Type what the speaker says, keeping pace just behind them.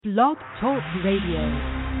Blog Talk Radio.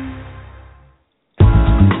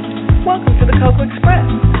 Welcome to the Cocoa Express,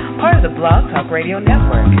 part of the Blog Talk Radio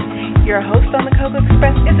Network. Your host on the Cocoa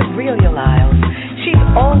Express is Aurelia Lyles. She's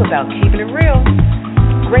all about keeping it real.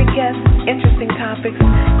 Great guests, interesting topics,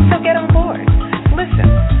 so get on board.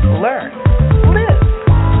 Listen, learn, live.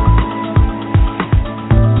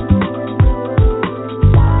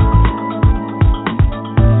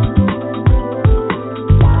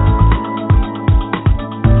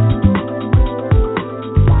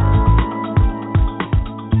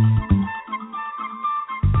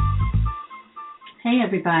 Hey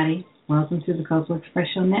everybody, welcome to the Cocoa Express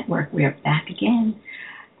Show Network. We are back again.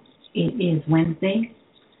 It is Wednesday,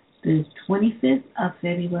 the 25th of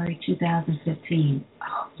February 2015.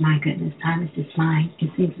 Oh my goodness, time is just flying. It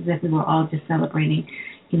seems as if we were all just celebrating,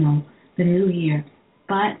 the new year.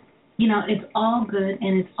 But, it's all good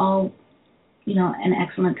and it's all, an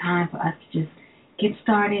excellent time for us to just get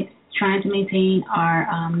started trying to maintain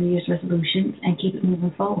our New Year's resolutions and keep it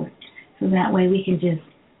moving forward. So that way we can just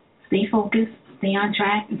stay focused, stay on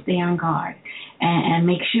track, and stay on guard, and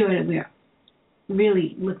make sure that we're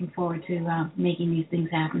really looking forward to making these things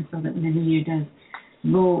happen so that when the new year does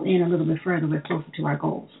roll in a little bit further, we're closer to our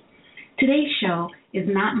goals. Today's show is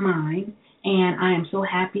not mine, and I am so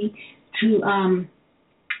happy to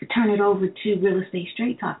turn it over to Real Estate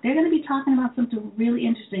Straight Talk. They're going to be talking about something really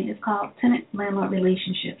interesting. It's called Tenant-Landlord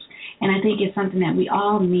relationships, and I think it's something that we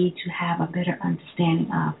all need to have a better understanding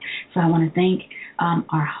of. So I want to thank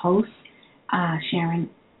our hosts, Sharon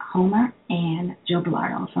Homer and Joe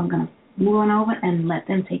Belardo. So I'm going to move on over and let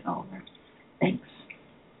them take over. Thanks.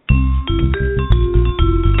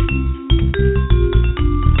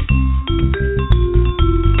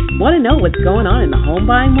 Want to know what's going on in the home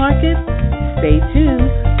buying market? Stay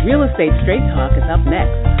tuned. Real Estate Straight Talk is up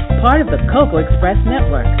next, part of the Cocoa Express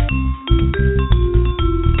Network.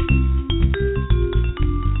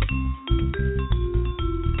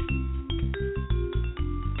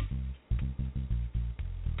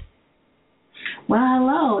 Well,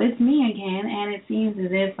 hello, it's me again, and it seems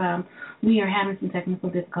as if we are having some technical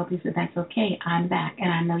difficulties, but that's okay. I'm back,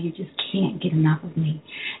 and I know you just can't get enough of me.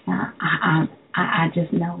 I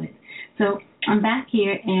just know it. So I'm back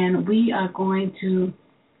here, and we are going to,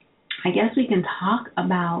 I guess we can talk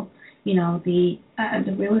about, the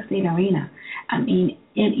real estate arena. I mean,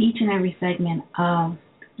 in each and every segment of,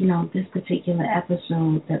 this particular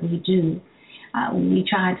episode that we do, we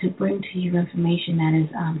try to bring to you information that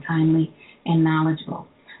is timely and knowledgeable.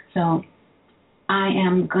 So I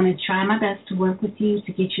am going to try my best to work with you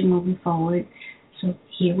to get you moving forward. So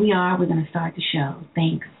here we are. We're going to start the show.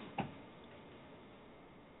 Thanks.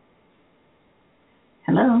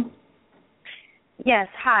 Hello. Yes,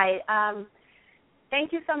 hi.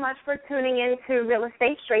 Thank you so much for tuning in to Real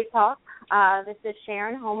Estate Straight Talk. This is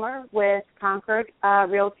Sharon Homer with Concord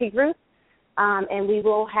Realty Group, and we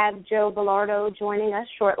will have Joe Belardo joining us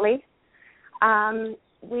shortly.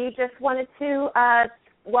 We just wanted to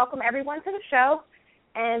welcome everyone to the show,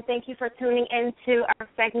 and thank you for tuning into our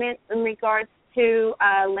segment in regards to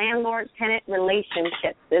landlord-tenant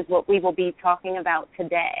relationships is what we will be talking about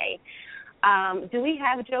today. Do we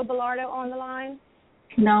have Joe Belardo on the line?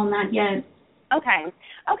 No, not yet. Okay.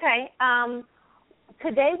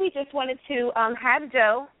 Today we just wanted to have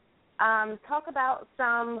Joe talk about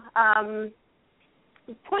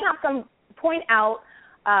point out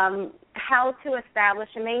how to establish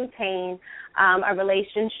and maintain a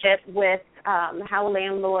relationship with how a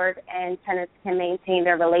landlord and tenants can maintain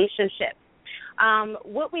their relationship.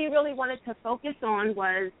 What we really wanted to focus on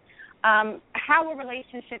was how a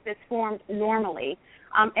relationship is formed normally.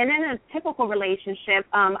 And in a typical relationship,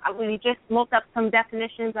 we just looked up some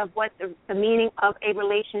definitions of what the meaning of a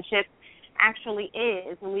relationship actually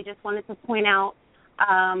is, and we just wanted to point out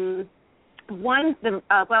the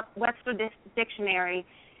Webster Dictionary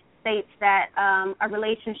states that a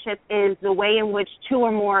relationship is the way in which two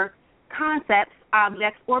or more concepts,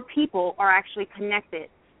 objects, or people are actually connected,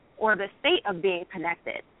 or the state of being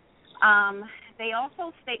connected. They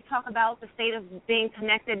also talk about the state of being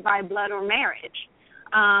connected by blood or marriage.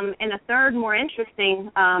 And a third, more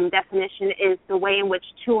interesting definition is the way in which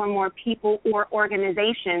two or more people or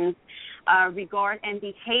organizations regard and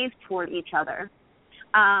behave toward each other.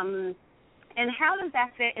 And how does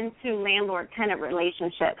that fit into landlord-tenant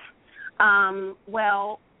relationships?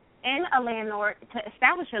 Well, to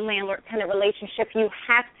establish a landlord-tenant relationship, you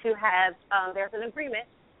have to have, there's an agreement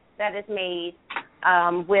that is made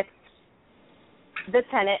with the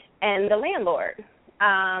tenant and the landlord.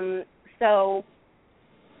 So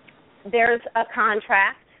there's a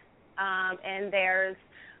contract, and there's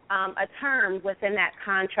a term within that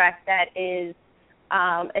contract that is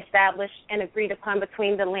established and agreed upon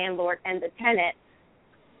between the landlord and the tenant.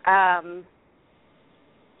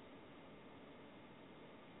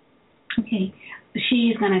 Okay.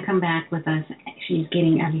 She's going to come back with us. She's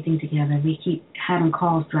getting everything together. We keep having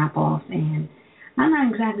calls drop off, and I'm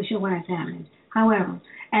not exactly sure what is happening. However,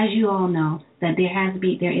 as you all know, that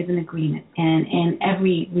there is an agreement, and in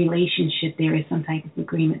every relationship there is some type of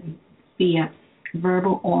agreement, via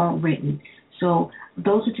verbal or written. So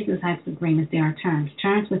those particular types of agreements, there are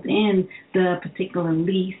terms within the particular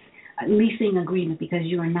leasing agreement, because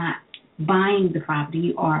you are not buying the property,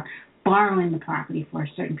 you are borrowing the property for a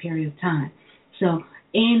certain period of time. So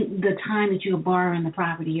in the time that you are borrowing the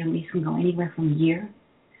property, your lease can go anywhere from a year.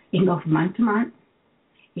 It can go from month to month.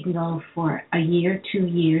 It can go for a year, 2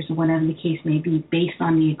 years, or whatever the case may be, based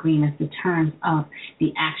on the agreement, the terms of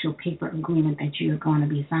the actual paper agreement that you're going to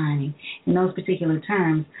be signing. And those particular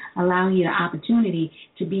terms allow you the opportunity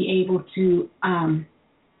to be able to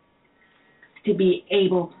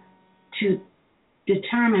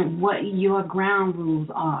determine what your ground rules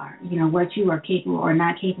are, what you are capable or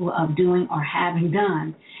not capable of doing or having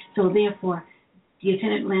done. So therefore, your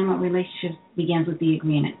tenant-landlord relationship begins with the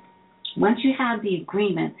agreement. Once you have the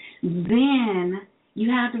agreement, then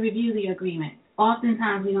you have to review the agreement.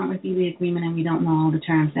 Oftentimes we don't review the agreement and we don't know all the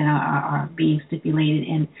terms that are being stipulated,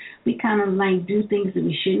 and we kind of like do things that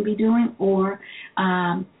we shouldn't be doing, or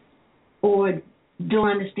don't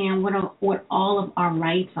understand what all of our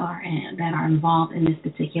rights are and that are involved in this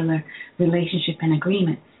particular relationship and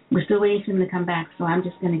agreement. We're still waiting for them to come back, so I'm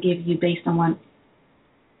just going to give you based on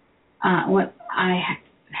what I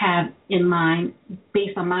have in mind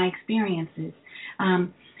based on my experiences.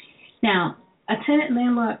 Now, a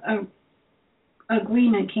tenant-landlord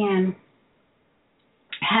agreement can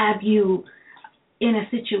have you in a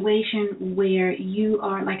situation where you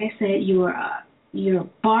are, like I said, you're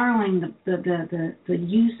borrowing the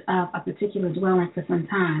use of a particular dwelling for some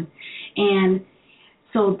time, and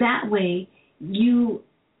so that way you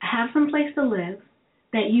have some place to live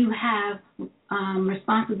that you have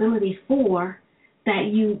responsibility for,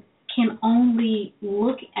 that you can only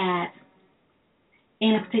look at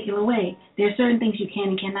in a particular way. There are certain things you can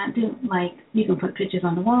and cannot do, like you can put pictures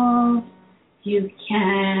on the walls, you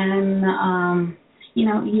can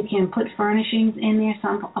you can put furnishings in there.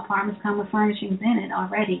 Some apartments come with furnishings in it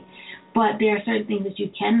already. But there are certain things that you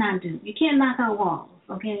cannot do. You can't knock out walls,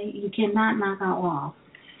 okay? You cannot knock out walls.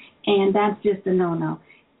 And that's just a no-no.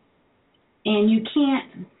 And you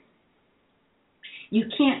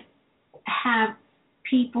can't have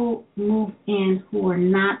people move in who are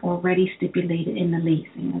not already stipulated in the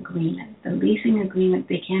leasing agreement. The leasing agreement,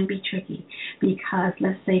 they can be tricky because,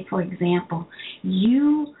 let's say, for example,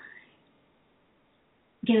 you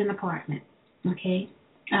get an apartment, okay?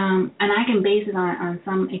 And I can base it on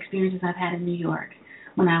some experiences I've had in New York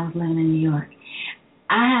when I was living in New York.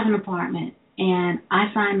 I have an apartment, and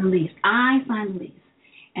I signed the lease. And I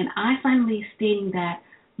signed the lease stating that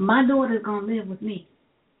my daughter's going to live with me.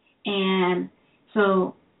 And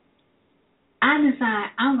so I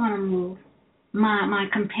decide I'm going to move my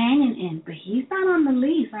companion in, but he's not on the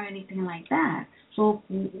lease or anything like that. So,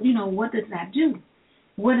 what does that do?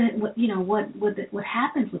 What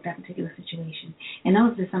happens with that particular situation? And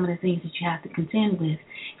those are some of the things that you have to contend with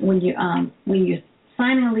when you're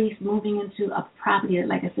signing a lease, moving into a property that,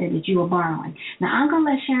 like I said, that you are borrowing. Now, I'm going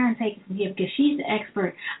to let Sharon take it from here because she's the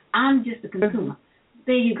expert. I'm just a consumer.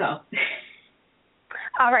 There you go.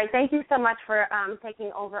 All right. Thank you so much for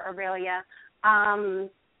taking over, Aurelia.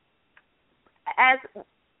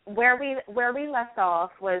 Where we left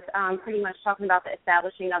off was pretty much talking about the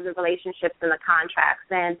establishing of the relationships and the contracts.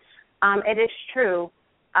 And it is true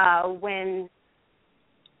when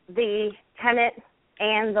the tenant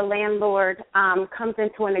and the landlord comes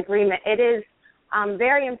into an agreement, it is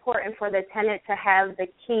very important for the tenant to have the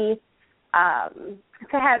key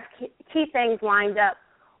things lined up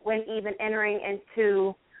when even entering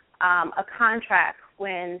into a contract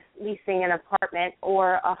when leasing an apartment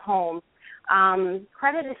or a home.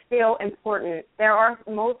 Credit is still important.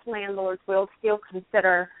 Most landlords will still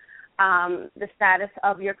consider the status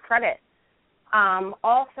of your credit.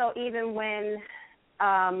 Also, even when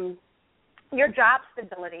your job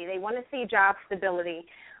stability, they want to see job stability.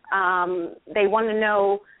 They want to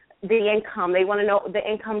know the income. They want to know the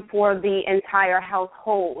income for the entire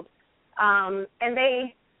household. And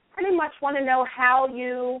they pretty much want to know how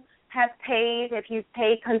you have paid, if you've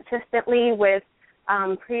paid consistently with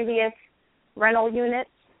previous rental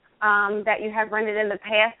units that you have rented in the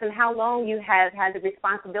past, and how long you have had the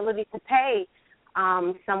responsibility to pay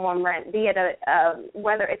someone rent, be it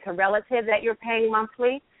whether it's a relative that you're paying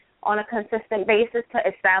monthly on a consistent basis to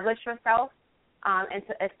establish yourself, and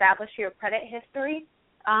to establish your credit history,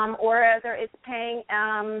 or whether it's paying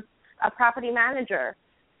a property manager.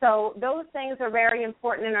 So those things are very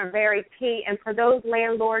important and are very key. And for those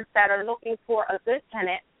landlords that are looking for a good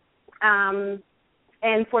tenant,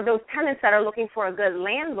 and for those tenants that are looking for a good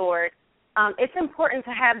landlord, it's important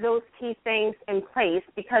to have those key things in place,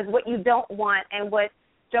 because what you don't want, and what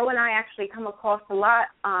Joe and I actually come across a lot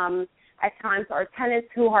at times, are tenants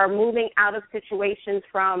who are moving out of situations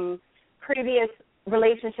from previous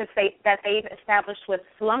relationships that they've established with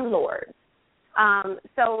slumlords.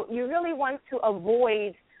 So you really want to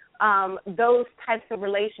avoid those types of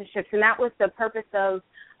relationships, and that was the purpose of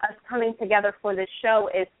us coming together for this show,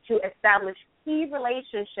 is to establish key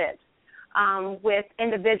relationships with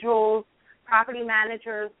individuals, property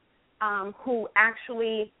managers, who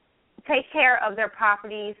actually take care of their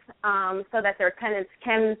properties so that their tenants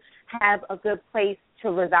can have a good place to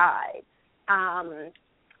reside.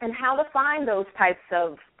 And how to find those types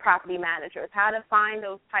of property managers, how to find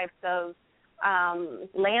those types of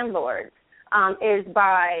landlords is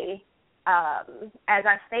by, as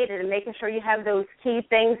I stated, making sure you have those key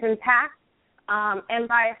things intact, and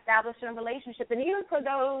by establishing a relationship. And even for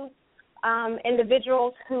those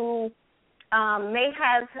individuals who may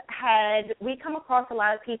have had, we come across a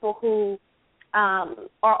lot of people who are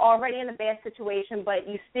already in a bad situation, but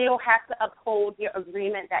you still have to uphold your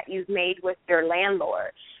agreement that you've made with your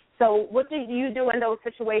landlord. So what do you do in those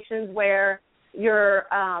situations where your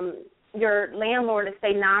landlord is,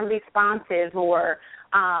 say, non-responsive, or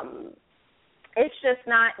it's just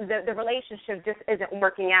not, the relationship just isn't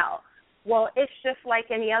working out? Well, it's just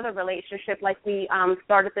like any other relationship, like we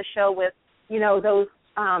started the show with, those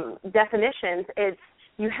definitions. It's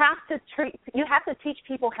you have to teach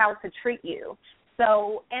people how to treat you.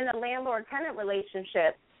 So in a landlord-tenant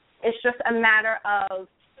relationship, it's just a matter of,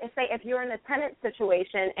 say, if you're in a tenant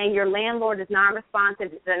situation and your landlord is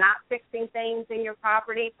non-responsive, they're not fixing things in your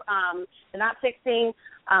property, they're not fixing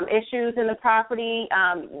issues in the property,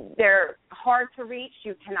 they're hard to reach,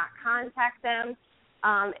 you cannot contact them.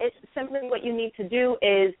 It's simply what you need to do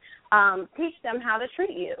is teach them how to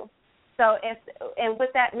treat you. So and what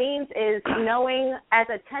that means is knowing, as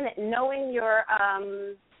a tenant, knowing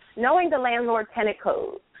the landlord-tenant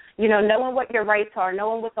code, knowing what your rights are,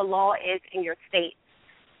 knowing what the law is in your state.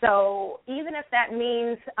 So even if that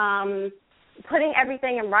means putting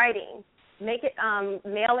everything in writing, make it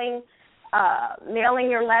mailing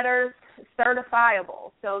your letters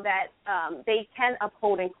certifiable so that they can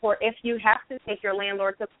uphold in court if you have to take your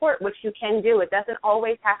landlord to court, which you can do. It doesn't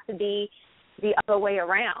always have to be the other way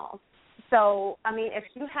around. So, if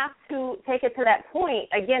you have to take it to that point,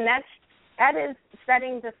 again, that is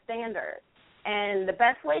setting the standard. And the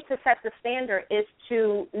best way to set the standard is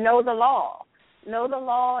to know the law. Know the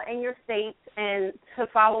law in your state and to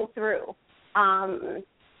follow through.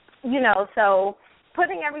 So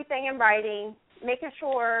putting everything in writing, making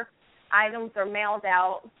sure items are mailed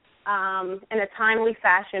out in a timely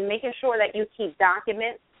fashion, making sure that you keep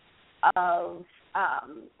documents of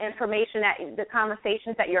information, that the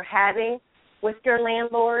conversations that you're having with your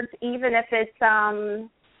landlords, even if it's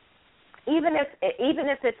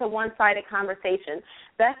a one-sided conversation.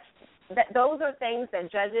 Those are things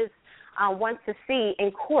that judges want to see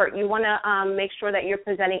in court. You want to make sure that you're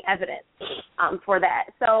presenting evidence for that.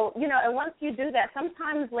 So, and once you do that,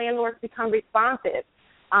 sometimes landlords become responsive.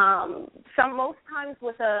 Most times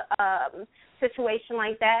with a situation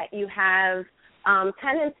like that, you have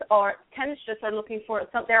tenants just are looking for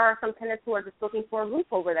there are some tenants who are just looking for a roof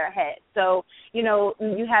over their head. So, you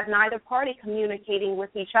have neither party communicating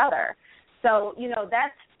with each other. So,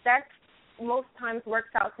 that's most times works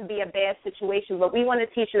out to be a bad situation, but we want to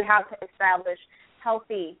teach you how to establish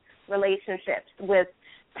healthy relationships with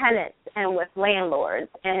tenants and with landlords.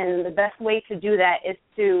 And the best way to do that is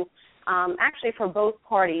to actually for both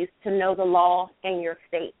parties to know the law in your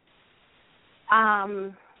state.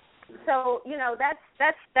 So,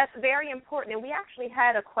 that's very important. And we actually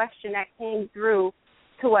had a question that came through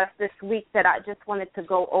to us this week that I just wanted to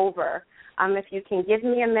go over. If you can give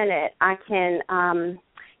me a minute, I can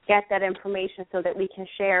get that information so that we can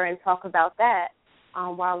share and talk about that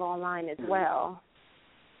while online as well.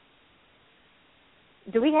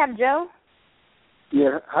 Do we have Joe?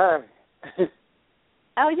 Yeah, hi.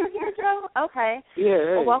 Oh, you're here, Joe? Okay. Yeah,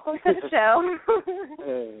 hey. Well, welcome to the show.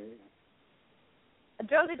 Hey.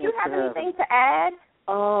 Joe, did you have anything to add?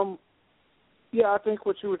 Yeah, I think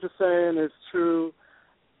what you were just saying is true,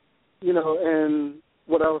 and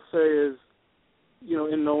what I would say is,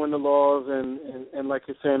 in knowing the laws and like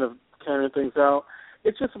you're saying, of carrying things out,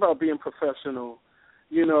 it's just about being professional.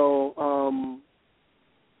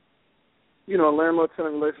 A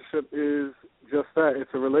landlord-tenant relationship is just that. It's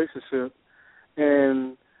a relationship.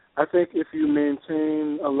 And I think if you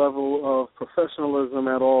maintain a level of professionalism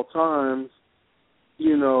at all times,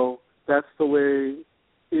 that's the way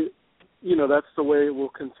that's the way it will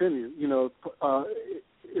continue.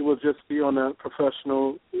 It will just be on that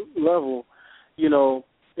professional level.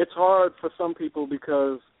 It's hard for some people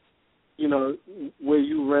because, where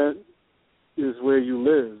you rent is where you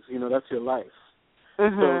live. That's your life.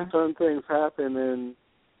 So certain things happen and,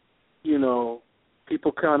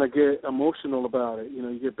 people kind of get emotional about it.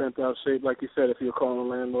 You get bent out of shape. Like you said, if you're calling a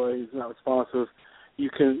landlord, he's not responsive,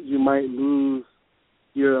 you might lose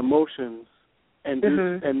your emotions and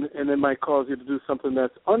and it might cause you to do something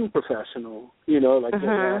that's unprofessional, like get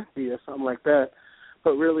nasty or something like that.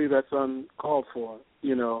 But really that's uncalled for,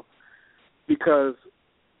 because,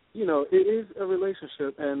 it is a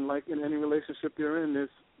relationship, and like in any relationship you're in,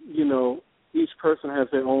 each person has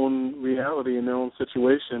their own reality and their own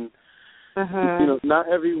situation. Not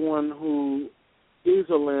everyone who is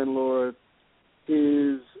a landlord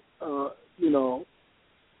is, a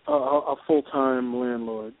full-time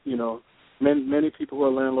landlord. Many people who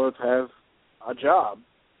are landlords have a job,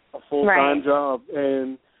 a full-time job,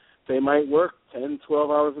 and they might work 10, 12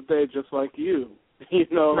 hours a day just like you,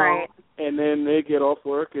 and then they get off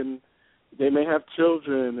work and they may have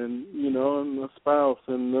children and, and a spouse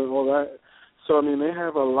and all that. So, they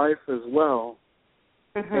have a life as well.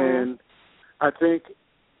 And I think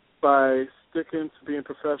by sticking to being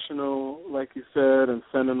professional, like you said, and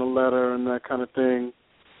sending a letter and that kind of thing,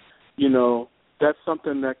 that's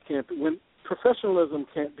something that professionalism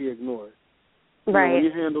can't be ignored. Right. When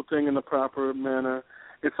you handle things in the proper manner,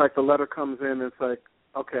 it's like the letter comes in, it's like,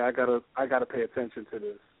 okay, I gotta pay attention to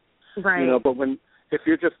this. Right. But if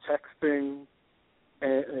you're just texting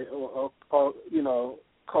or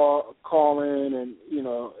calling and,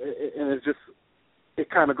 and it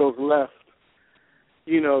kind of goes left,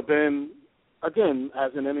 then again,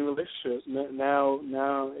 as in any relationship, now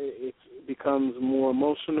it becomes more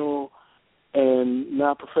emotional and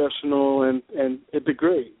not professional, and it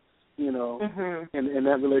degrades, and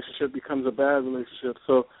that relationship becomes a bad relationship.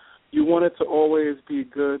 So you want it to always be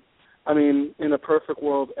good. In a perfect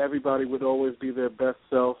world, everybody would always be their best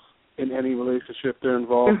self in any relationship they're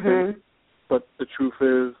involved in. But the truth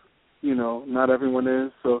is, not everyone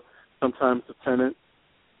is. So sometimes the tenant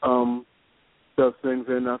does things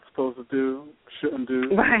they're not supposed to do, shouldn't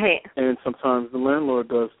do. Right. And sometimes the landlord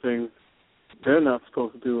does things they're not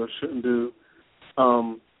supposed to do or shouldn't do.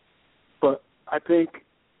 But I think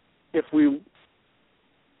if we...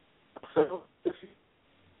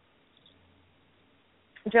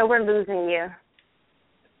 Joe, we're losing you.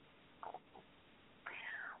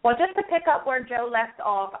 Well, just to pick up where Joe left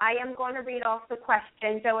off, I am going to read off the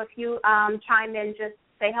question. Joe, if you chime in, just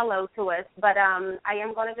say hello to us. But I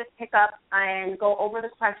am going to just pick up and go over the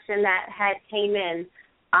question that had came in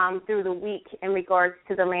through the week in regards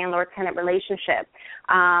to the landlord-tenant relationship.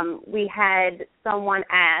 We had someone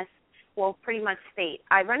ask, well, pretty much state,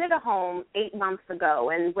 I rented a home 8 months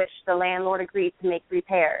ago in which the landlord agreed to make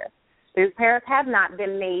repairs. The repairs have not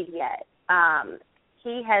been made yet.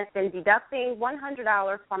 He has been deducting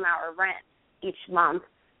 $100 from our rent each month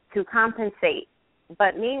to compensate.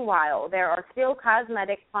 But meanwhile, there are still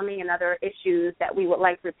cosmetic, plumbing, and other issues that we would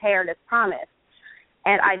like repaired as promised.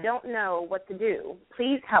 And I don't know what to do.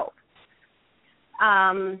 Please help.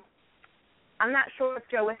 I'm not sure if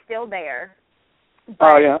Joe is still there.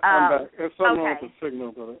 But, yeah, I'm back. There's something wrong with the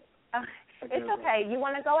signal, but it's okay. You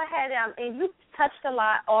want to go ahead, and you touched a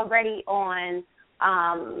lot already on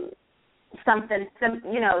something,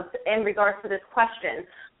 in regards to this question.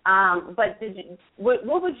 But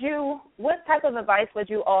what type of advice would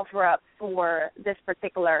you offer up for this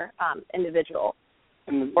particular individual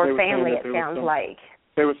or family? It sounds like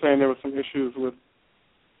they were saying there were some issues with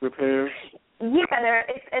repairs. Yeah,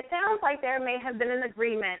 it sounds like there may have been an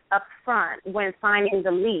agreement up front when signing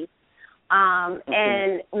the lease.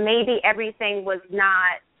 And maybe everything was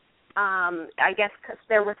not, I guess, cause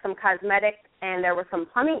there were some cosmetic and there were some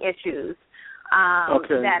plumbing issues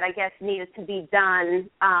that I guess needed to be done.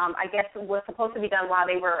 I guess was supposed to be done while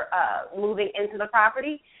they were moving into the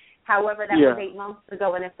property. However, that was 8 months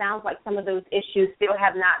ago, and it sounds like some of those issues still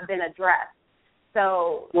have not been addressed.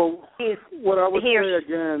 So, what I would say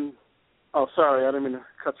again. Oh, sorry, I didn't mean to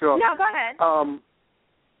cut you off. No, go ahead.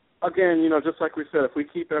 Again, just like we said, if we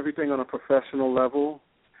keep everything on a professional level,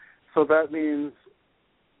 so that means,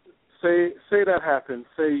 say that happens.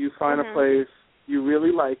 Say you find a place, you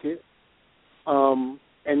really like it, and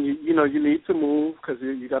you need to move because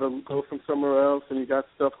you got to go from somewhere else and you got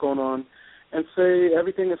stuff going on, and say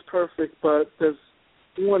everything is perfect, but there's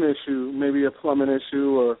one issue, maybe a plumbing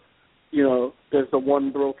issue or there's the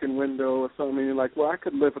one broken window or something, and you're like, well, I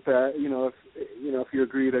could live with that, if you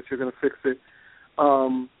agree that you're going to fix it.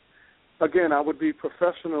 Again, I would be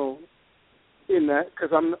professional in that,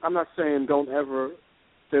 because I'm not saying don't ever.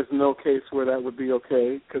 There's no case where that would be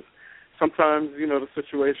okay, because sometimes the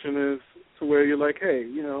situation is to where you're like, hey,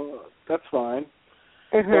 that's fine.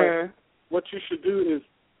 Mm-hmm. But what you should do is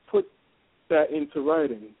put that into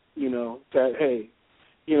writing. That hey,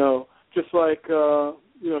 just like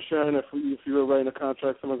Sharon, if you were writing a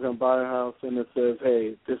contract, someone's going to buy a house and it says,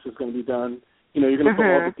 hey, this is going to be done. You're going to put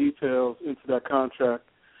all the details into that contract.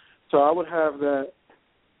 So I would have that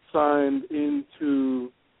signed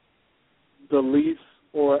into the lease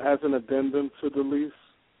or as an addendum to the lease.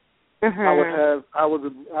 I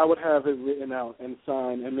would have it written out and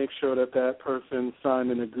signed and make sure that person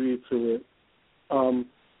signed and agreed to it.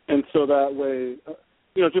 And so that way,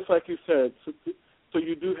 just like you said, so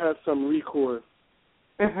you do have some recourse.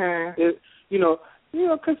 Because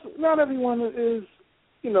not everyone is,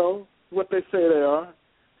 what they say they are.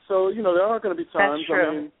 So, there are going to be times. That's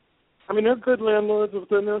true. I mean, there are good landlords, but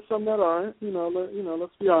then there's some that aren't.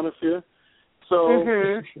 Let's be honest here. So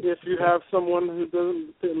if you have someone who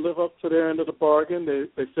didn't live up to their end of the bargain,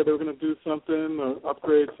 they said they were going to do something or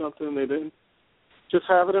upgrade something, and they didn't, just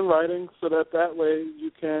have it in writing so that way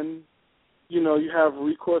you can, you have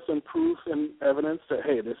recourse and proof and evidence that,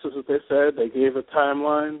 hey, this is what they said. They gave a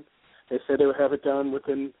timeline. They said they would have it done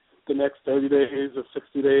within the next 30 days or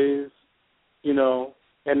 60 days,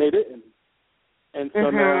 and they didn't. And so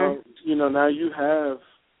now you have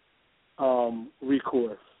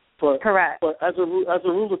recourse. But, correct. But as a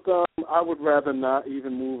rule of thumb, I would rather not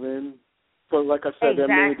even move in. But like I said,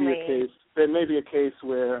 exactly. there may be a case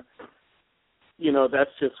where,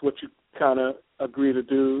 that's just what you kind of agree to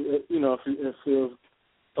do. If it feels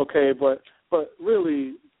okay. But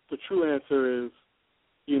really, the true answer is,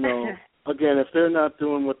 again, if they're not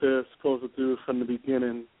doing what they're supposed to do from the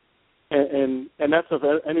beginning, and that's of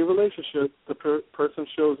any relationship, the person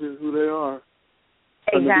shows you who they are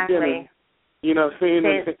from the beginning.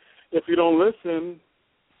 If you don't listen,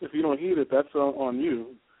 if you don't heed it, that's on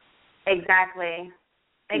you. Exactly.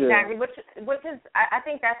 Yeah. Which is, I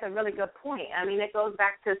think that's a really good point. I mean, it goes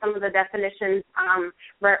back to some of the definitions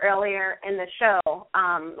earlier in the show.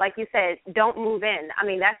 Like you said, don't move in. I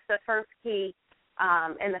mean, that's the first key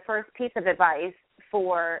and the first piece of advice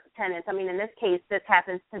for tenants. I mean, in this case, this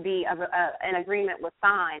happens to be an agreement was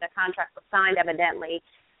signed, a contract was signed evidently.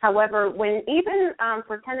 However, when even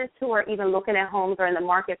for tenants who are even looking at homes or in the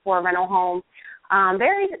market for a rental home,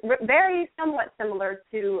 very somewhat similar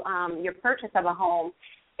to your purchase of a home,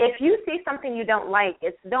 if you see something you don't like,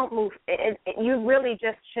 don't move. You really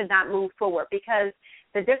just should not move forward, because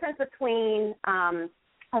the difference between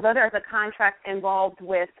although there's a contract involved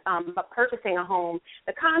with purchasing a home,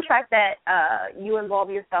 the contract that you involve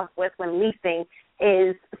yourself with when leasing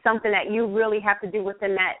is something that you really have to do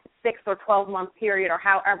within that 6 or 12-month period or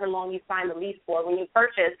however long you sign the lease for. When you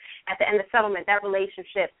purchase, at the end of settlement, that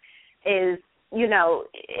relationship is,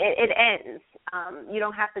 it ends. You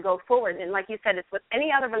don't have to go forward. And like you said, it's with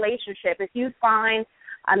any other relationship. If you find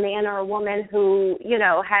a man or a woman who,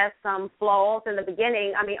 has some flaws in the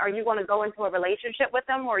beginning, I mean, are you going to go into a relationship with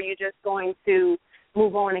them, or are you just going to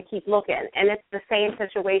move on and keep looking? And it's the same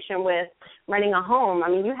situation with renting a home. I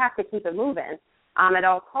mean, you have to keep it moving at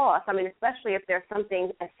all costs. I mean, especially if there's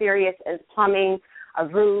something as serious as plumbing, a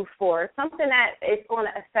roof, or something that is going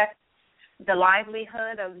to affect the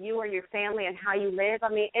livelihood of you or your family and how you live. I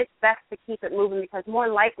mean, it's best to keep it moving, because more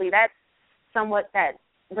than likely that's somewhat that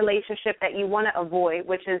relationship that you want to avoid,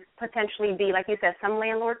 which is potentially be, like you said, some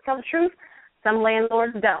landlords tell the truth, some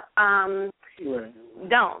landlords don't.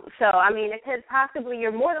 Don't. So, I mean, it could possibly,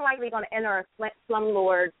 you're more than likely going to enter a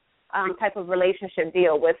slumlord type of relationship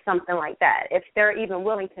deal with something like that. If they're even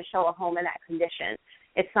willing to show a home in that condition,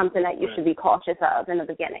 it's something that you should be cautious of in the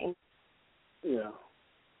beginning. Yeah.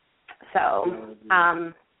 So,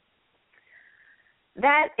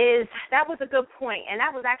 that was a good point, and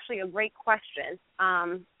that was actually a great question,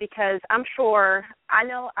 because I'm sure, I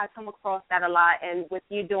know I come across that a lot, and with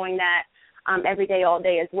you doing that every day, all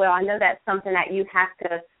day as well, I know that's something that you have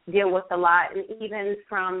to deal with a lot, and even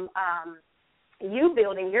from you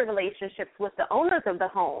building your relationships with the owners of the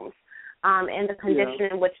homes and the condition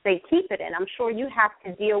in which they keep it in. I'm sure you have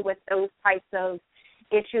to deal with those types of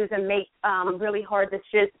issues and make really hard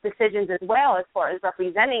decisions as well, as far as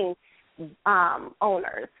representing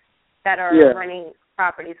owners that are renting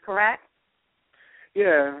properties, correct?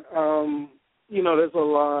 Yeah. There's a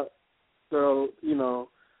lot. So,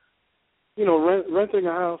 renting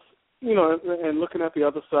a house and looking at the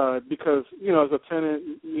other side, because, as a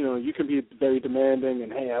tenant, you can be very demanding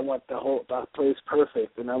and, hey, I want the place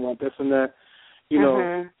perfect and I want this and that.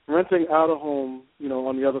 Renting out a home,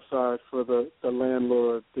 on the other side for the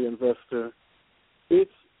landlord, the investor,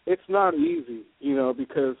 it's not easy,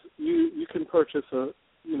 because you can purchase a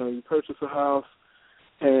house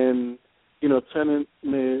and, tenant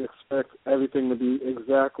may expect everything to be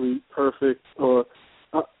exactly perfect, or,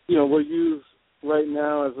 we'll use right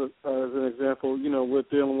now as an example, we're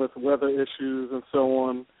dealing with weather issues and so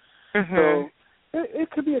on. So it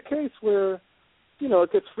could be a case where,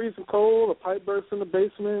 it gets freezing cold, a pipe bursts in the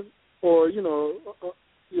basement, or, a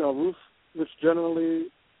roof which generally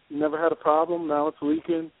never had a problem, now it's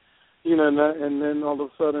leaking, and then all of a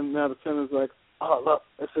sudden now the tenant's like, oh, look,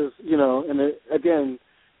 this is, again,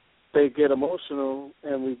 they get emotional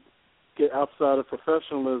and we get outside of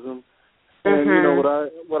professionalism. And,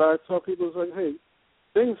 what I tell people is like, hey,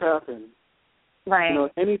 things happen. Right.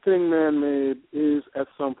 Anything man-made is at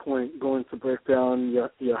some point going to break down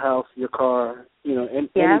your house, your car, and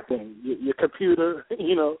anything, your computer,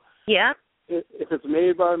 Yeah. If it's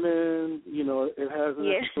made by man, it has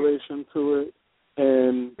an expiration to it,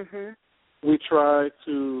 and we try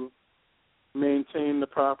to maintain the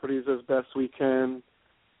properties as best we can,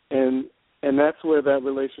 and that's where that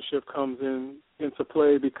relationship comes into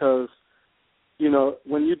play, because,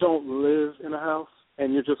 when you don't live in a house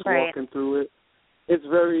and you're just walking through it, it's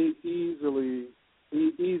very easy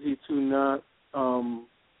to not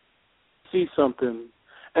see something.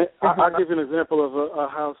 And I'll give you an example of a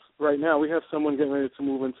house right now. We have someone getting ready to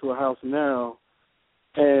move into a house now,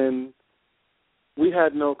 and we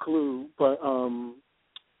had no clue, but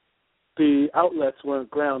the outlets weren't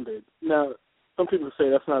grounded. Now, some people say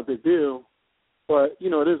that's not a big deal, but,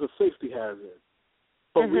 it is a safety hazard.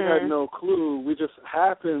 But we had no clue. We just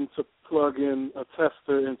happened to plug in a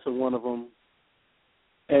tester into one of them.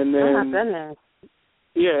 And then, oh, my goodness.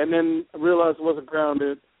 Yeah, and then realized it wasn't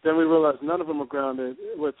grounded. Then we realized none of them were grounded.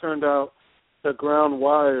 It turned out the ground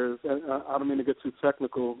wires, and I don't mean to get too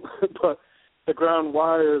technical, but the ground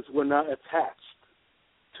wires were not attached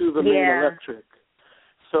to the main electric.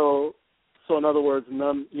 So in other words,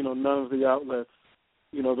 none of the outlets,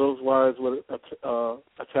 those wires were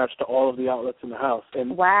attached to all of the outlets in the house,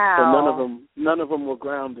 and so none of them were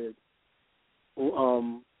grounded,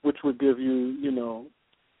 which would give you,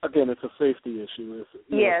 again, it's a safety issue.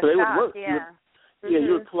 So they would work.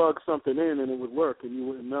 You would plug something in and it would work, and you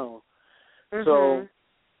wouldn't know. So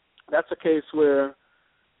that's a case where,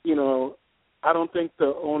 I don't think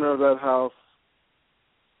the owner of that house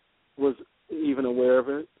was even aware of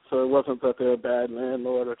it. So it wasn't that they're a bad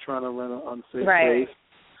landlord or trying to rent an unsafe place.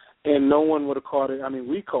 And no one would have caught it. I mean,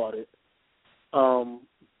 we caught it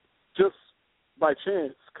just by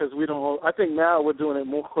chance, because we don't. I think now we're doing it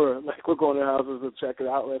more. Like, we're going to houses and checking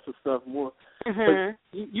outlets and stuff more. But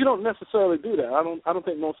you don't necessarily do that. I don't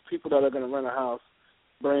think most people that are going to rent a house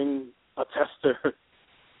bring a tester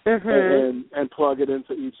and plug it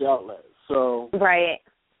into each outlet. So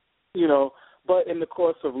but in the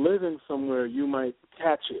course of living somewhere, you might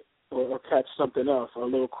catch it or catch something else, or a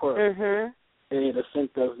little quirk. Hey, the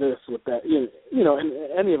sink does this with that. And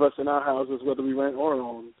any of us in our houses, whether we rent or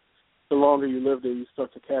own, the longer you live there, you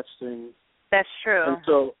start to catch things. That's true. And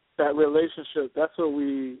so that relationship, that's what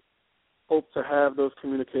we hope to have, those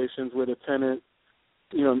communications with a tenant,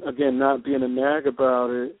 again, not being a nag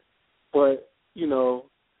about it, but,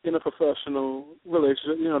 in a professional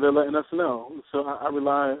relationship, they're letting us know. So I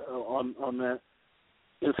rely on that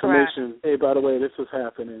information. Hey, by the way, this is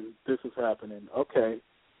happening. Okay.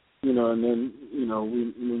 And then,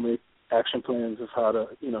 we make action plans of how to,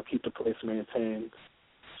 keep the place maintained.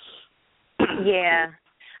 Yeah.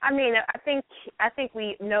 I mean, I think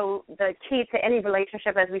we know the key to any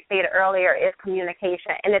relationship, as we stated earlier, is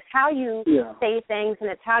communication. And it's how you say things, and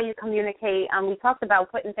it's how you communicate. We talked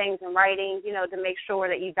about putting things in writing, to make sure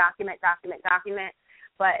that you document.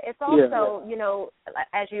 But it's also,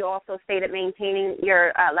 as you also stated, maintaining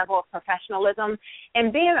your level of professionalism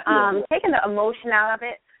and being taking the emotion out of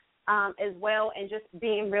it as well, and just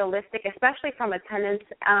being realistic, especially from a tenant's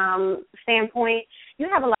standpoint. You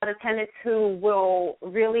have a lot of tenants who will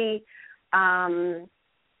really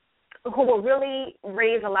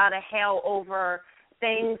raise a lot of hell over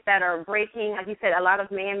things that are breaking. Like you said, a lot of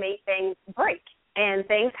man-made things break, and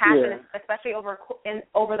things happen, especially over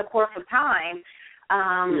the course of time.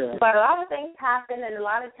 But a lot of things happen, and a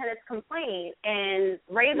lot of tenants complain and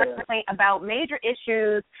raise a complaint about major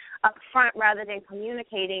issues up front, rather than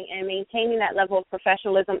communicating and maintaining that level of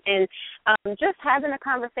professionalism, and just having a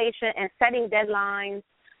conversation and setting deadlines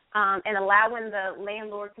and allowing the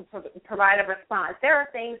landlord to provide a response. There are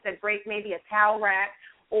things that break, maybe a towel rack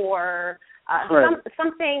or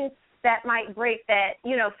something that might break that,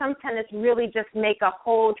 some tenants really just make a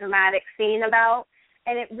whole dramatic scene about.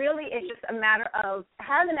 And it really is just a matter of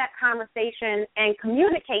having that conversation and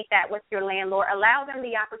communicate that with your landlord. Allow them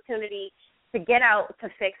the opportunity to get out to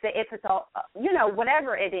fix it if it's all,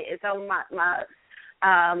 whatever it is.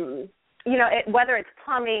 Whether it's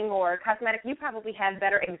plumbing or cosmetic, you probably have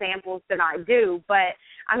better examples than I do. But,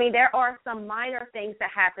 there are some minor things that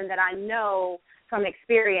happen that I know from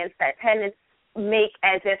experience that tenants make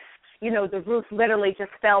as if, the roof literally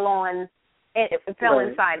just fell on. It fell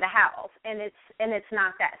inside the house, and it's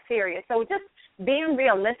not that serious. So just being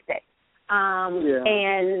realistic,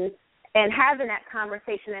 and having that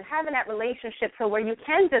conversation and having that relationship, so where you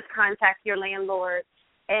can just contact your landlord,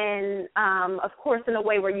 and of course in a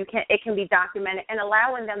way where it can be documented, and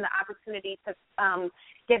allowing them the opportunity to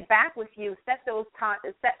get back with you, set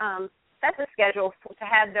the schedule to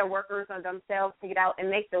have their workers or themselves to get out and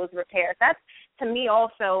make those repairs. That's, to me,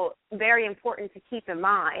 also very important to keep in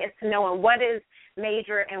mind, is to knowing what is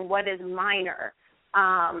major and what is minor.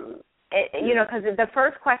 Because the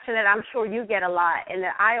first question that I'm sure you get a lot and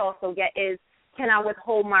that I also get is, can I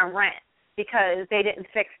withhold my rent because they didn't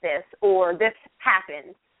fix this or this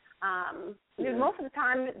happened? Most of the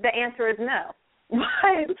time, the answer is no.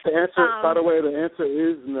 The answer, by the way, the answer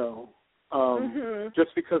is no.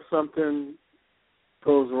 Just because something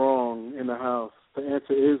goes wrong in the house, the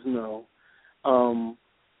answer is no.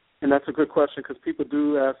 And that's a good question because people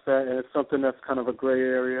do ask that, and it's something that's kind of a gray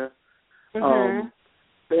area. The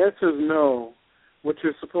answer is no. What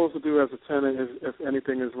you're supposed to do as a tenant, is, if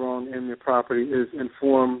anything is wrong in your property, is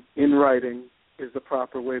inform in writing is the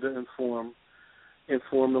proper way to inform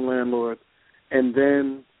the landlord. And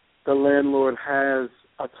then the landlord has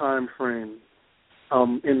a time frame.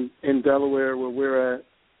 In Delaware, where we're at,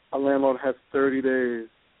 a landlord has 30 days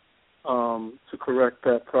to correct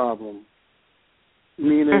that problem,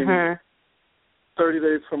 meaning 30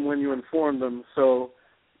 days from when you inform them. So,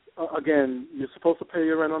 again, you're supposed to pay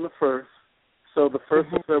your rent on the 1st. So the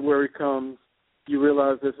 1st of February comes, you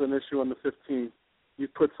realize there's an issue on the 15th. You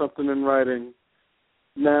put something in writing.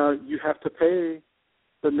 Now you have to pay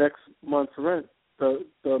the next month's rent, the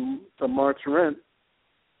March rent,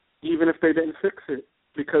 even if they didn't fix it,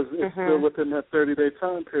 because it's still within that 30-day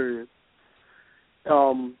time period.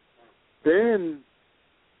 Then,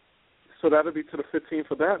 so that'll be to the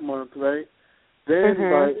 15th of that month, right? Then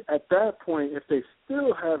at that point, if they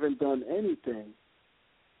still haven't done anything,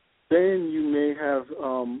 then you may have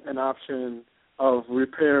an option of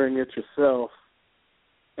repairing it yourself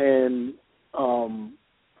and,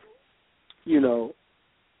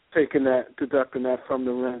 deducting that from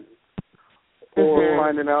the rent. Or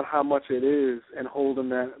finding out how much it is and holding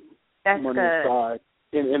that money aside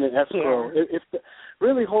in an escrow. Yeah.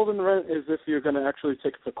 Really holding the rent is if you're going to actually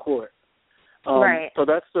take it to court. So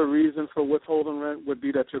that's the reason for withholding rent, would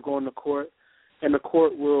be that you're going to court, and the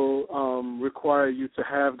court will require you to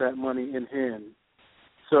have that money in hand.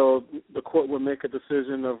 So the court will make a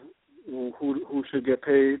decision of who should get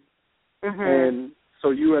paid, and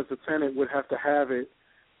so you as a tenant would have to have it,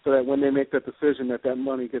 so that when they make that decision, that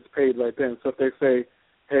money gets paid right then. So if they say,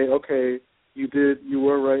 hey, okay, you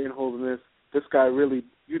were right in holding this. This guy really,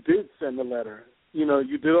 you did send a letter. You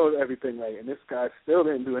did everything right, and this guy still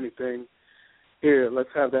didn't do anything. Here, let's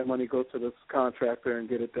have that money go to this contractor and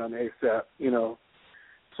get it done ASAP,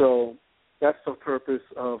 So that's the purpose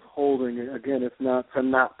of holding it. Again, it's not to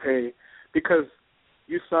not pay, because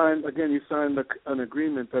you signed an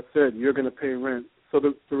agreement that said you're going to pay rent. So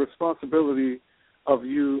the responsibility of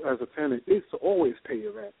you as a tenant is to always pay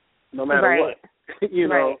your rent, no matter what.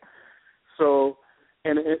 Know. So,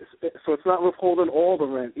 and it's not withholding all the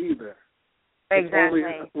rent either. Exactly.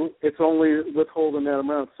 It's only withholding that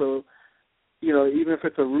amount. So, even if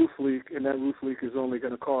it's a roof leak, and that roof leak is only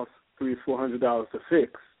going to cost $300-400 to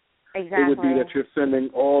fix, it would be that you're sending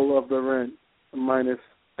all of the rent minus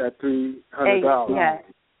that $300.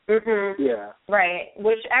 Yeah. Right,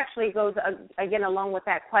 which actually goes, again, along with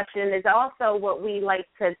that question, is also what we like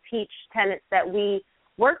to teach tenants that we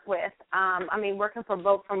work with. Working from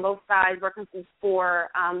both sides, working for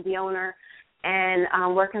the owner and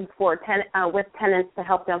working for with tenants to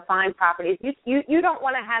help them find properties. You don't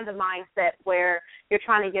want to have the mindset where you're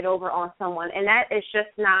trying to get over on someone, and that is just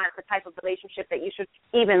not the type of relationship that you should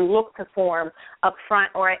even look to form up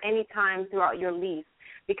front or at any time throughout your lease.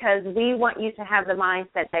 Because we want you to have the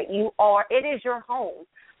mindset that it is your home.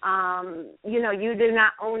 You do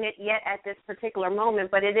not own it yet at this particular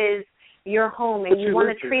moment, but it is your home, and you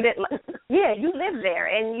want to treat it like, you live there,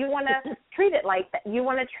 and you want to treat it like that. You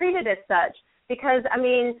want to treat it as such because, I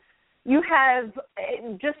mean, you have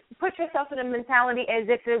just put yourself in a mentality as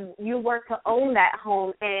if you were to own that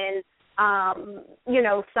home and, you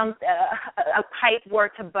know, a pipe were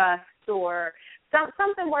to bust or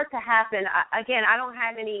something were to happen. Again, I don't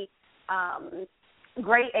have any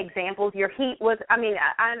great examples. Your heat was, I mean,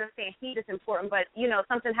 I understand heat is important, but, you know,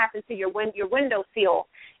 something happens to your window seal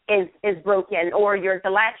is broken, or the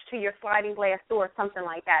latch to your sliding glass door, something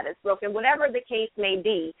like that is broken. Whatever the case may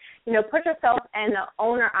be, you know, put yourself in the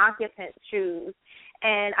owner-occupant shoes.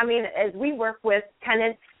 And, I mean, as we work with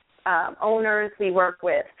tenants, owners, we work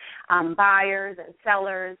with buyers and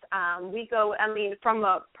sellers. We go, I mean, from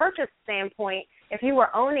a purchase standpoint, if you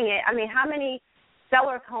were owning it, I mean, how many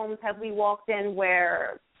sellers' homes have we walked in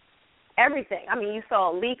where everything, I mean, you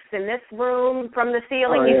saw leaks in this room from the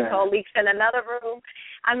ceiling, you saw leaks in another room.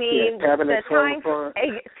 I mean, cabinets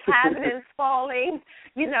falling,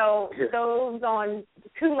 you know, those on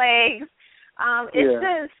two legs. It's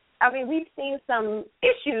just, I mean, we've seen some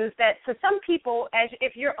issues that to some people, as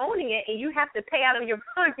if you're owning it and you have to pay out of your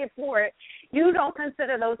pocket for it, you don't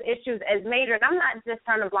consider those issues as major. And I'm not just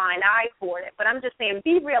turning a blind eye for it, but I'm just saying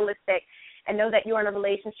be realistic and know that you're in a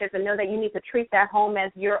relationship and know that you need to treat that home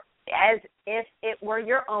as if it were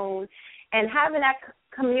your own, and having that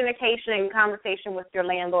communication and conversation with your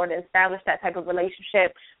landlord and establish that type of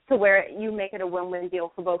relationship to where you make it a win-win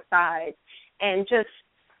deal for both sides. And just,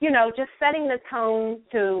 you know, just setting the tone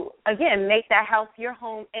to, again, make that house your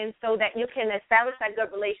home, and so that you can establish that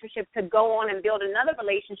good relationship to go on and build another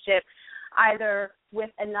relationship either with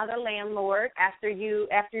another landlord after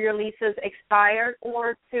your leases expired,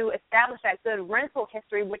 or to establish that good rental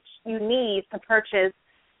history which you need to purchase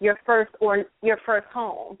your first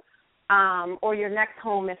home, or your next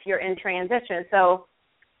home if you're in transition. So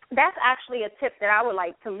that's actually a tip that I would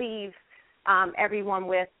like to leave everyone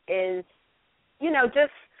with is, you know,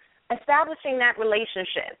 just establishing that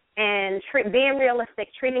relationship and being realistic,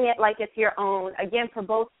 treating it like it's your own, again, for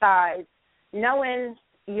both sides, knowing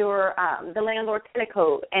your the landlord-tenant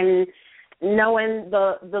code and knowing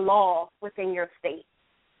the law within your state.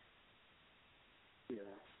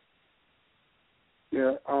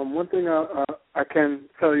 Yeah. One thing I can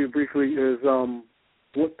tell you briefly is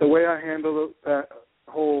the way I handle this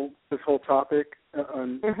whole topic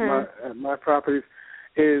on my properties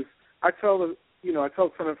is I tell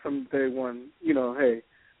tenants from day one, you know, hey,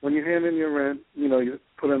 when you hand in your rent, you know, you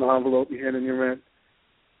put in an envelope, you hand in your rent.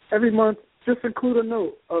 Every month, just include a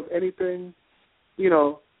note of anything, you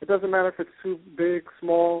know. It doesn't matter if it's too big,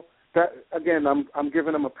 small. That, again, I'm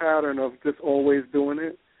giving them a pattern of just always doing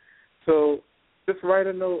it. So just write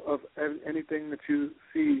a note of anything that you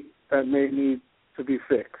see that may need to be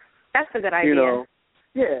fixed. That's a good idea. You know,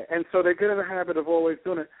 yeah, and so they get in the habit of always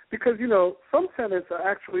doing it. Because, you know, some tenants are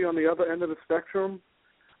actually on the other end of the spectrum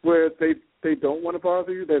where they don't want to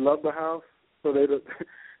bother you. They love the house, so they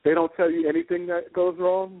don't tell you anything that goes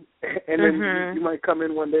wrong. And then you might come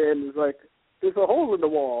in one day and it's like, there's a hole in the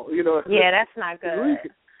wall, you know. Yeah, that's not good.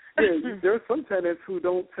 Yeah, there are some tenants who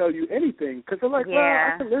don't tell you anything because they're like, well,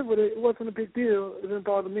 I can live with it. It wasn't a big deal. It didn't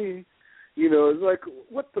bother me. You know, it's like,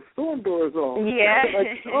 what, the storm door is on? Yeah.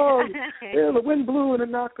 Like, the wind blew and it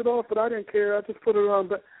knocked it off, but I didn't care. I just put it on.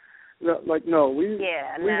 But, like, no, we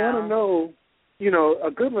want to know, you know,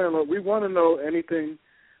 a good landlord, we want to know anything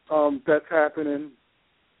that's happening.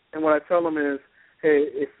 And what I tell them is,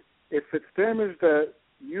 hey, if it's damage that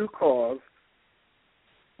you caused,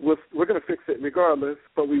 we're going to fix it regardless,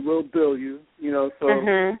 but we will bill you, you know. So,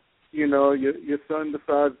 you know, your son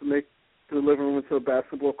decides to make the living room into a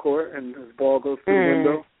basketball court and his ball goes through the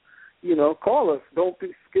window, you know, call us. Don't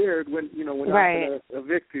be scared when, you know, we're not going to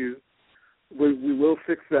evict you. We will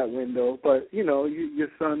fix that window. But, you know, your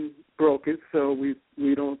son broke it, so we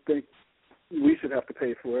don't think we should have to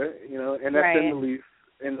pay for it, you know, and that's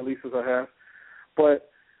in the leases I have. But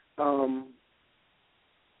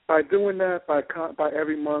by doing that, by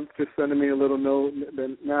every month just sending me a little note,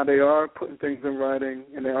 then now they are putting things in writing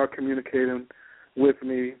and they are communicating with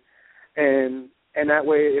me, and that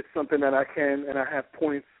way it's something that I can, and I have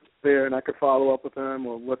points there and I can follow up with them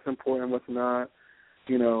or what's important, what's not,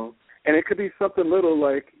 you know. And it could be something little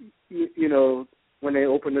like, you know, when they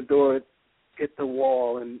open the door, it hit the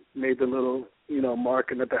wall and made the little, you know,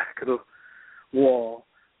 mark in the back of the wall.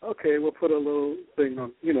 Okay, we'll put a little thing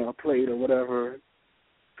on, you know, a plate or whatever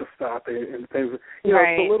to stop it and things, you know,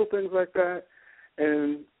 so little things like that.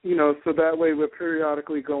 And, you know, so that way we're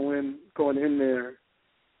periodically going in there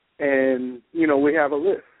and, you know, we have a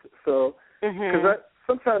list. So, because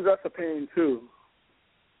sometimes that's a pain too.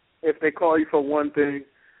 If they call you for one thing,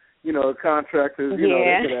 contractors, they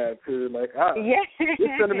could add to, like,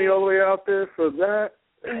 you're sending me all the way out there for that?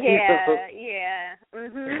 Yeah.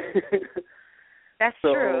 That's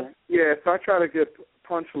true. Yeah, so I try to get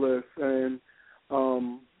punch lists, and,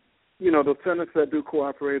 the tenants that do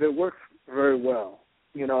cooperate, it works very well,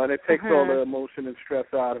 and it takes all the emotion and stress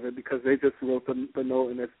out of it because they just wrote the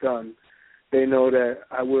note and it's done. They know that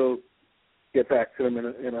I will get back to them in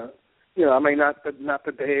a I may not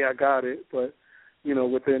the day I got it, but,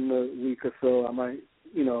 within the week or so, I might,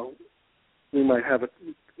 we might have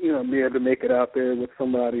be able to make it out there with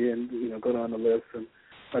somebody and, go down the list and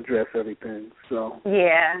address everything. So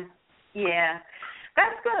yeah,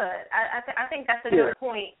 that's good. I think that's a good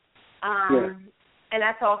point, and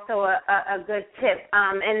that's also a good tip.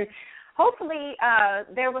 And hopefully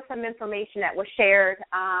there was some information that was shared,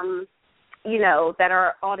 that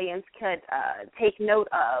our audience could take note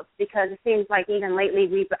of, because it seems like even lately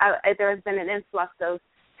there has been an influx of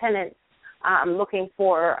tenants looking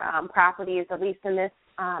for properties, at least in the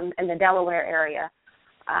Delaware area,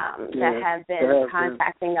 that have been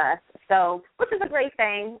contacting us. So, which is a great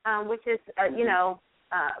thing, which is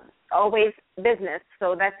always business.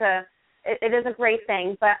 So it is a great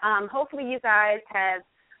thing. But hopefully you guys have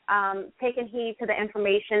taken heed to the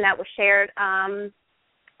information that was shared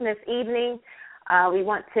this evening. We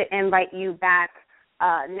want to invite you back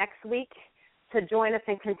next week to join us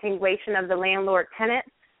in continuation of the landlord-tenant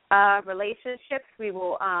relationships. We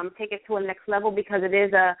will take it to a next level because it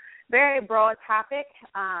is a very broad topic,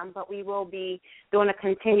 but we will be doing a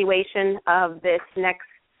continuation of this next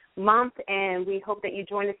month, and we hope that you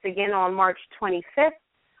join us again on March 25th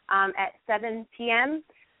at 7 p.m.,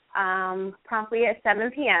 promptly at 7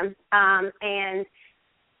 p.m., and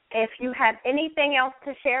if you have anything else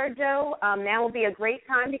to share, Joe, now will be a great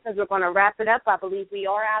time because we're going to wrap it up. I believe we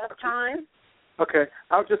are out of time. Okay.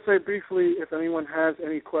 I'll just say briefly, if anyone has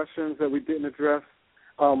any questions that we didn't address,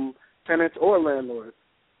 tenants or landlords,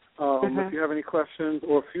 if you have any questions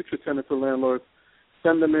or future tenants or landlords,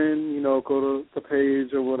 send them in, go to the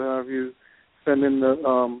page or what have you, send in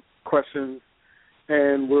the questions,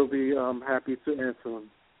 and we'll be happy to answer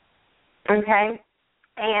them. Okay.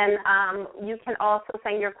 And you can also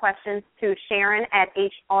send your questions to Sharon at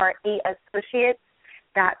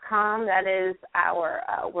hreassociates.com. That is our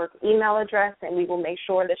work email address, and we will make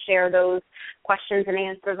sure to share those questions and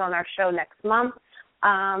answers on our show next month.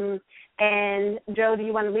 And, Joe, do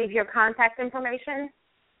you want to leave your contact information?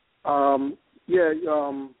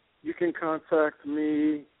 You can contact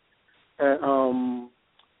me at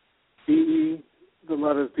DE, the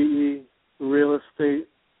letters DE, Real Estate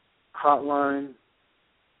Hotline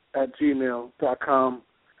at gmail.com.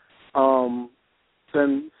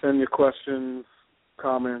 Send your questions,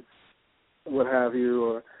 comments, what have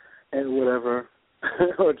you, and whatever,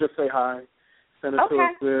 or just say hi. Send it to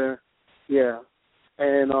us there. Yeah.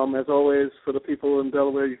 And as always, for the people in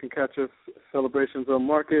Delaware, you can catch us Celebrations on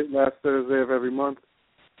Market last Thursday of every month.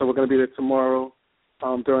 So we're going to be there tomorrow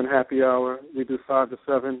during happy hour. We do 5 to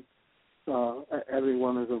 7.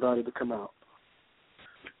 Everyone is invited to come out.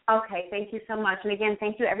 Okay, thank you so much. And again,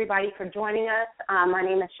 thank you everybody for joining us. My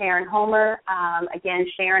name is Sharon Homer. Again,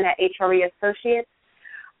 Sharon at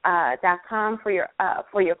hreassociates.com for your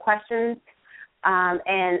questions.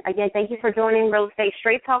 And again, thank you for joining Real Estate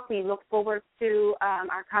Straight Talk. We look forward to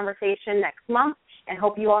our conversation next month, and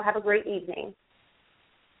hope you all have a great evening.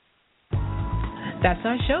 That's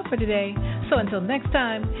our show for today. So until next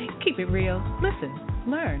time, keep it real, listen,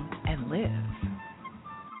 learn, and live.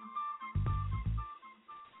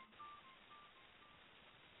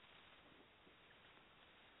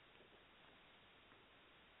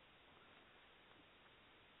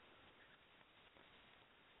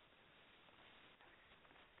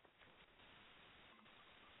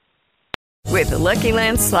 With the Lucky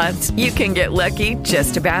Land Slots, you can get lucky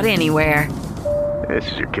just about anywhere. This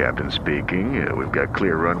is your captain speaking. We've got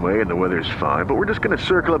clear runway and the weather's fine, but we're just going to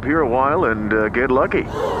circle up here a while and get lucky.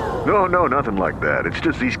 No, nothing like that. It's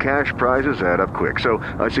just these cash prizes add up quick. So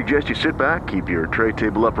I suggest you sit back, keep your tray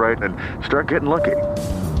table upright, and start getting lucky.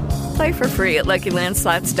 Play for free at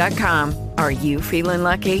LuckyLandSlots.com. Are you feeling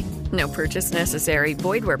lucky? No purchase necessary.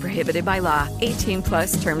 Void where prohibited by law.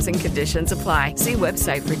 18+ terms and conditions apply. See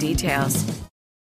website for details.